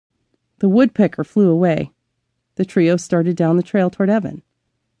The woodpecker flew away. The trio started down the trail toward Evan.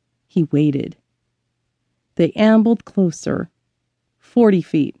 He waited. They ambled closer. 40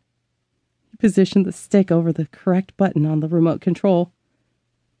 feet. He positioned the stick over the correct button on the remote control.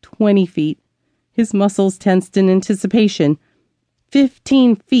 20 feet. His muscles tensed in anticipation.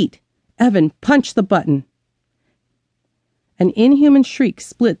 15 feet. Evan punched the button. An inhuman shriek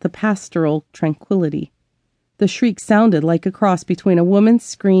split the pastoral tranquility. The shriek sounded like a cross between a woman's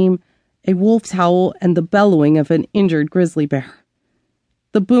scream, a wolf's howl, and the bellowing of an injured grizzly bear.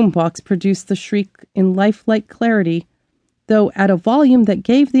 The boombox produced the shriek in lifelike clarity, though at a volume that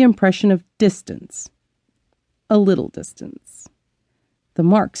gave the impression of distance. A little distance. The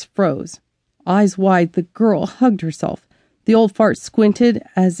marks froze. Eyes wide, the girl hugged herself. The old fart squinted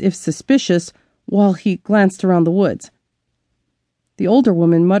as if suspicious while he glanced around the woods. The older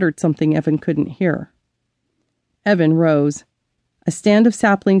woman muttered something Evan couldn't hear. Evan rose. A stand of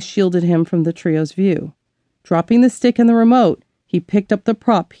saplings shielded him from the trio's view. Dropping the stick and the remote, he picked up the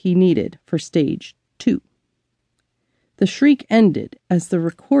prop he needed for stage 2. The shriek ended as the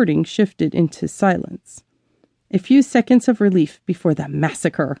recording shifted into silence. A few seconds of relief before the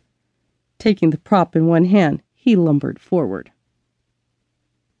massacre. Taking the prop in one hand, he lumbered forward.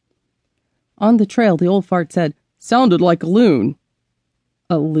 On the trail, the old fart said, "Sounded like a loon."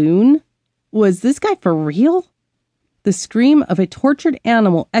 A loon? Was this guy for real? The scream of a tortured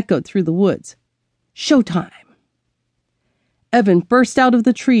animal echoed through the woods. Showtime! Evan burst out of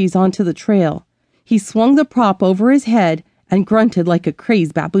the trees onto the trail. He swung the prop over his head and grunted like a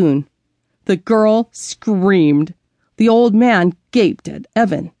crazed baboon. The girl screamed. The old man gaped at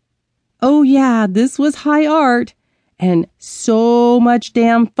Evan. Oh yeah, this was high art. And so much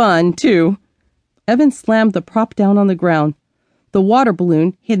damn fun, too. Evan slammed the prop down on the ground. The water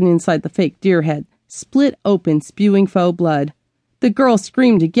balloon, hidden inside the fake deer head, split open, spewing faux blood. The girl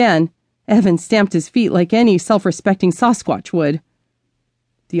screamed again. Evan stamped his feet like any self-respecting Sasquatch would.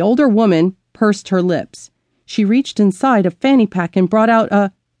 The older woman pursed her lips. She reached inside a fanny pack and brought out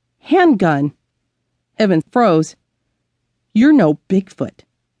a handgun. Evan froze. "You're no Bigfoot,"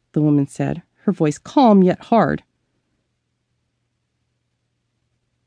 the woman said, her voice calm yet hard.